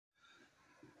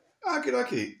Okie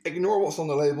dokie, ignore what's on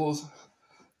the labels.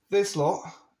 This lot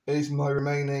is my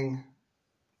remaining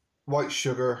white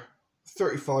sugar,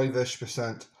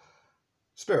 35-ish%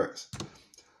 spirits.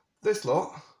 This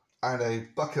lot, and a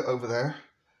bucket over there,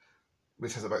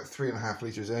 which has about 3.5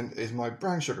 litres in, is my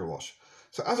brown sugar wash.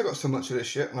 So as I got so much of this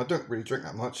shit, and I don't really drink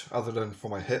that much, other than for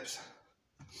my hips,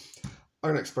 I'm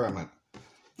going to experiment.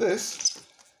 This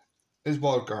is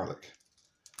wild garlic.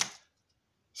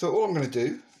 So all I'm going to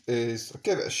do is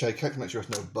give it a shake out to make sure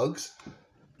there's no bugs.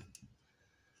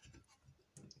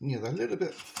 Yeah, they're a little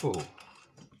bit full.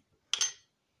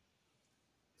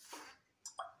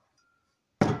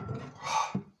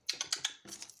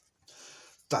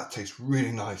 That tastes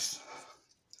really nice.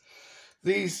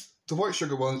 The white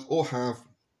sugar ones all have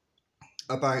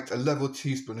about a level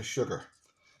teaspoon of sugar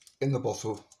in the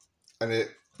bottle, and it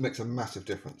makes a massive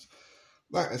difference.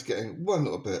 That is getting one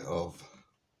little bit of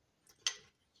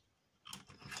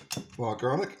wild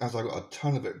garlic, as I got a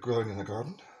ton of it growing in the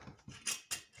garden.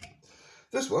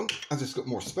 This one, as it's got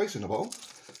more space in the bottle,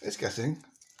 is getting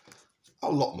a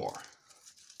lot more.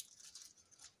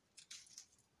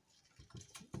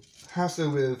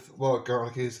 Hassle with wild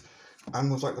garlic is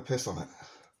animals like the piss on it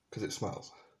because it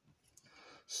smells.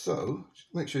 So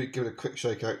make sure you give it a quick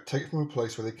shake out, take it from a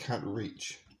place where they can't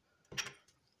reach.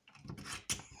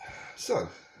 So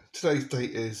today's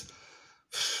date is,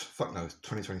 fuck knows,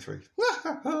 2023.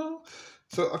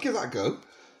 So I'll give that a go,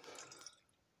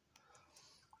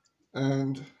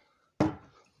 and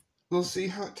we'll see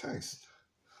how it tastes.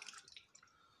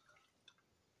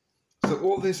 So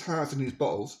all this has in these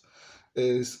bottles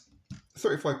is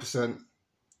 35%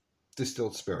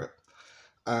 distilled spirit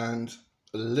and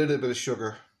a little bit of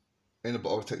sugar in the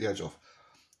bottle to take the edge off.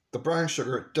 The brown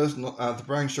sugar does not. The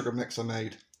brown sugar mix I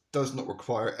made does not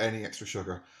require any extra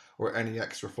sugar or any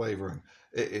extra flavouring.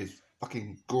 It is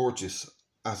fucking gorgeous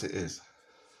as it is.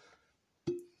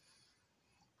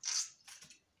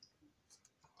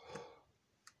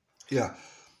 Yeah,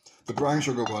 the brown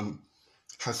sugar one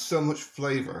has so much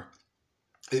flavour,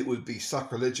 it would be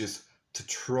sacrilegious to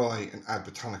try and add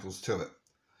botanicals to it.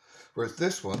 Whereas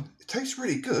this one, it tastes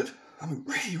really good. I mean,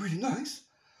 really, really nice.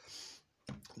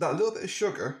 That little bit of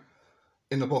sugar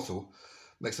in the bottle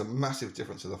makes a massive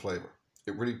difference to the flavour.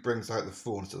 It really brings out the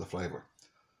fullness of the flavour.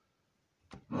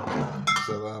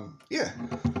 So, yeah.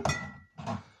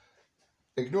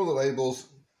 Ignore the labels.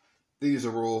 These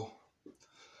are all,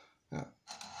 yeah,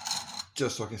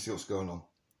 just so I can see what's going on.